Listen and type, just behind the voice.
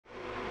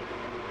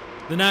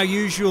The now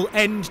usual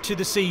end to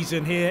the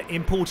season here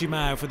in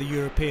Portimão for the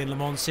European Le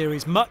Mans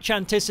Series, much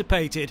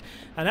anticipated,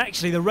 and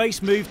actually the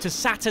race moved to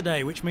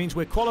Saturday, which means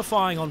we're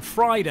qualifying on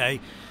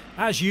Friday.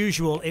 As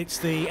usual, it's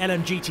the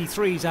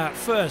LMGT3s out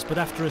first, but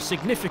after a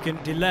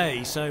significant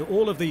delay, so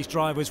all of these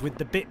drivers with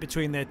the bit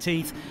between their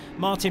teeth.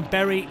 Martin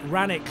Berry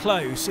ran it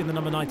close in the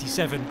number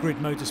 97 Grid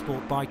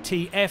Motorsport by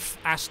TF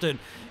Aston.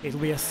 It'll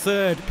be a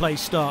third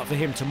place start for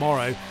him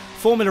tomorrow.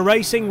 Formula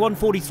Racing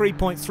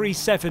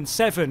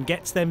 143.377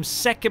 gets them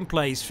second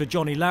place for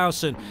Johnny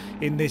Lawson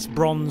in this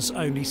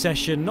bronze-only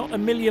session, not a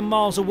million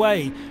miles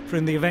away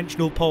from the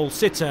eventual pole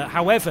sitter.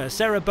 However,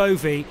 Sarah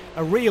Bovy,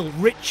 a real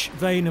rich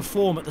vein of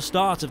form at the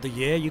start of the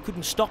year. You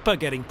couldn't stop her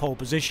getting pole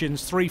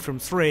positions, 3 from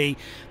 3.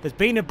 There's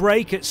been a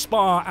break at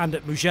Spa and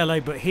at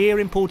Mugello, but here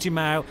in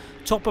Portimão,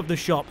 top of the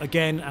shop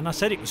again, and I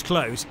said it was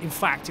close. In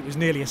fact, it was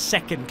nearly a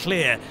second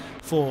clear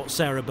for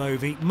Sarah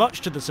Bovy,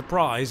 much to the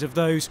surprise of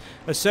those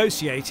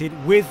associated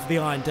with the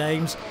Iron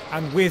Dames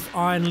and with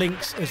Iron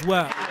Lynx as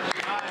well.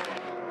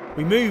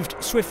 We moved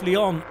swiftly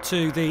on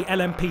to the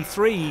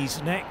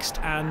LMP3s next,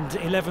 and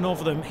 11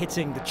 of them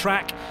hitting the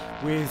track,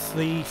 with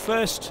the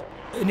first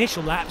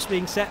initial laps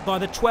being set by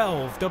the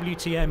 12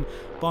 WTM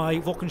by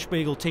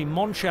Wochenspiegel Team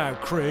Monschau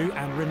crew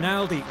and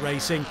Rinaldi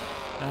Racing.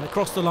 And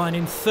across the line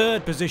in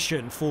third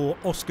position for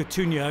Oscar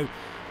Tunio.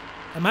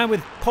 A man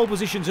with pole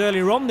positions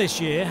earlier on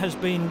this year has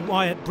been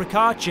Wyatt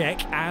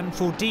Brickarczyk, and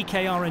for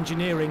DKR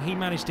Engineering he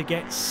managed to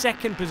get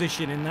second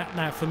position in that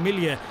now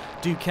familiar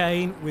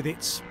Duqueine with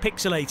its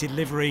pixelated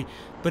livery.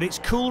 But it's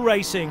Cool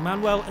Racing,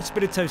 Manuel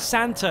Espirito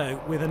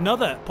Santo, with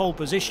another pole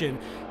position.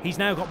 He's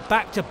now got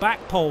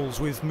back-to-back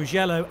poles with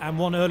Mugello and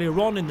one earlier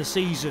on in the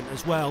season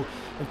as well.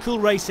 And Cool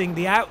Racing,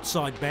 the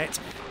outside bet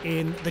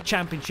in the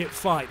championship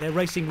fight. They're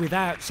racing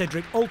without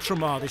Cedric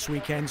Ultramar this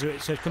weekend, so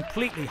it's a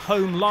completely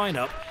home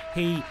lineup.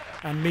 He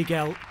and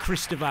Miguel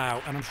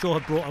Cristobal, and I'm sure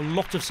have brought a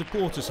lot of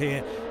supporters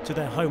here to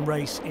their home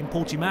race in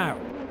Portimão.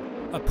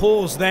 A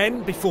pause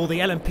then before the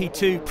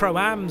LMP2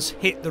 Pro-Ams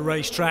hit the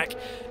racetrack,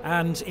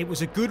 and it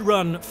was a good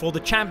run for the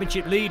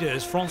championship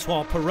leaders,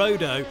 Francois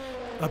Perrodo.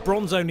 A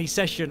bronze-only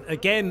session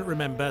again,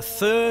 remember,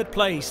 third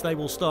place they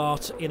will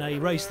start in a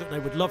race that they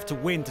would love to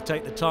win to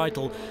take the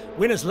title.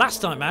 Winners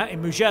last time out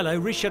in Mugello,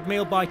 Richard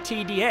Mille by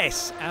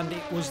TDS, and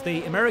it was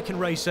the American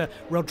racer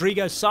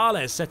Rodrigo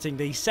Sales setting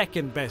the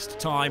second best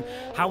time.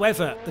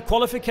 However, the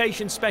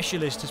qualification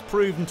specialist has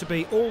proven to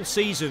be all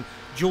season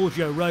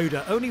Giorgio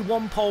Roda. Only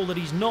one pole that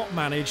he's not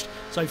managed,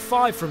 so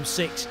 5 from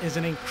 6 is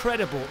an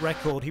incredible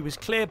record. He was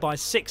clear by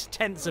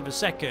 0.6 of a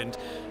second,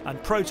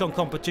 and Proton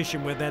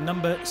Competition with their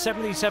number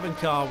 77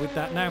 car with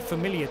that now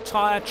familiar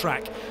tyre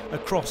track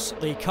across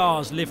the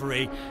car's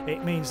livery.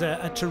 It means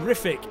a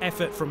terrific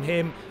effort from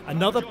him.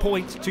 Another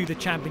point to the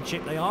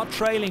championship. They are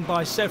trailing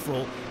by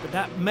several, but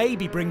that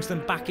maybe brings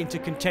them back into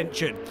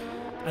contention.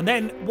 And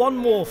then one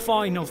more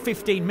final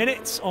 15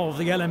 minutes of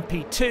the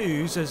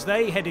LMP2s as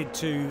they headed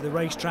to the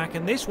racetrack,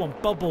 and this one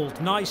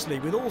bubbled nicely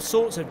with all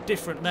sorts of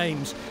different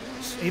names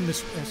in the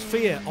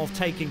sphere of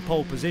taking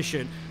pole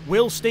position.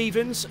 Will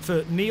Stevens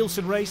for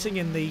Nielsen Racing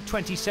in the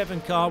 27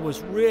 car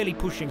was really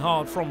pushing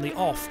hard from the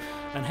off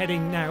and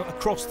heading now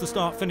across the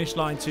start-finish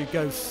line to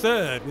go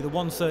third with a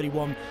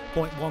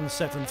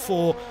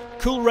 131.174.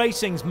 Cool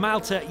Racing's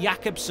Malte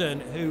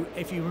Jakobsen, who,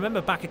 if you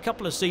remember back a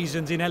couple of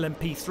seasons in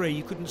LMP3,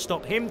 you couldn't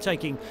stop him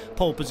taking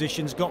pole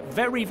positions, got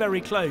very,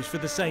 very close for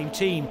the same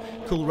team,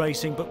 Cool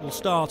Racing, but will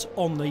start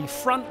on the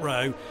front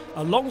row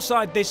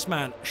alongside this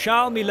man,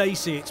 Charles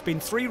Milesi. It's been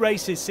 3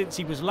 races since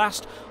he was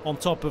last on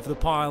top of the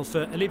pile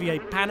for Olivier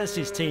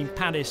Panis's team,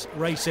 Panis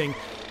Racing,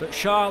 but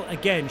Charles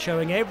again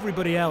showing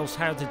everybody else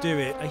how to do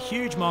it. A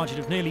huge margin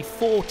of nearly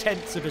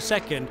 0.4 of a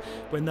second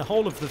when the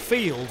whole of the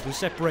field was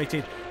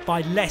separated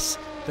by less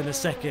than a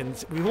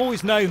second. We've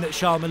always known that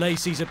Charles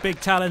Milesi's a big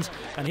talent,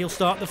 and he'll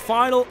start the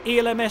final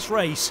ELMS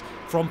race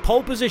from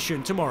pole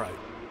position tomorrow.